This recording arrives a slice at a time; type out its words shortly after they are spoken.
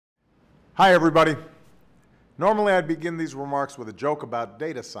Hi, everybody. Normally, I'd begin these remarks with a joke about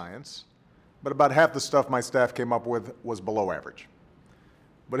data science, but about half the stuff my staff came up with was below average.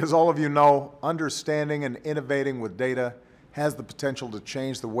 But as all of you know, understanding and innovating with data has the potential to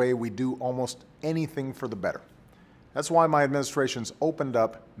change the way we do almost anything for the better. That's why my administration's opened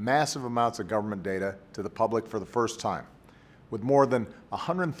up massive amounts of government data to the public for the first time, with more than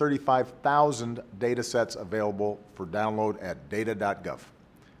 135,000 data sets available for download at data.gov.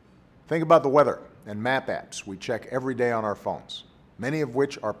 Think about the weather and map apps we check every day on our phones, many of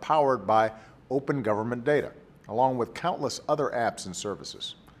which are powered by open government data, along with countless other apps and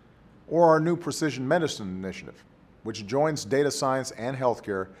services. Or our new precision medicine initiative, which joins data science and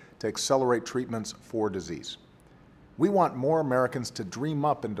healthcare to accelerate treatments for disease. We want more Americans to dream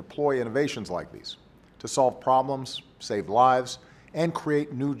up and deploy innovations like these, to solve problems, save lives, and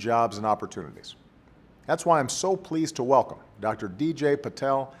create new jobs and opportunities. That's why I'm so pleased to welcome Dr.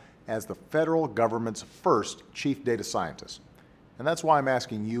 Patil as the federal government's first chief data scientist. And that's why I'm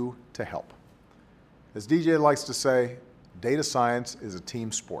asking you to help. As DJ likes to say, data science is a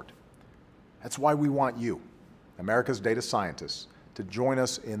team sport. That's why we want you, America's data scientists, to join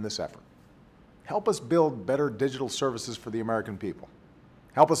us in this effort. Help us build better digital services for the American people.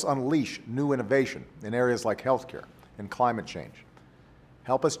 Help us unleash new innovation in areas like healthcare and climate change.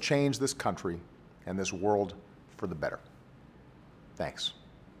 Help us change this country and this world for the better. Thanks.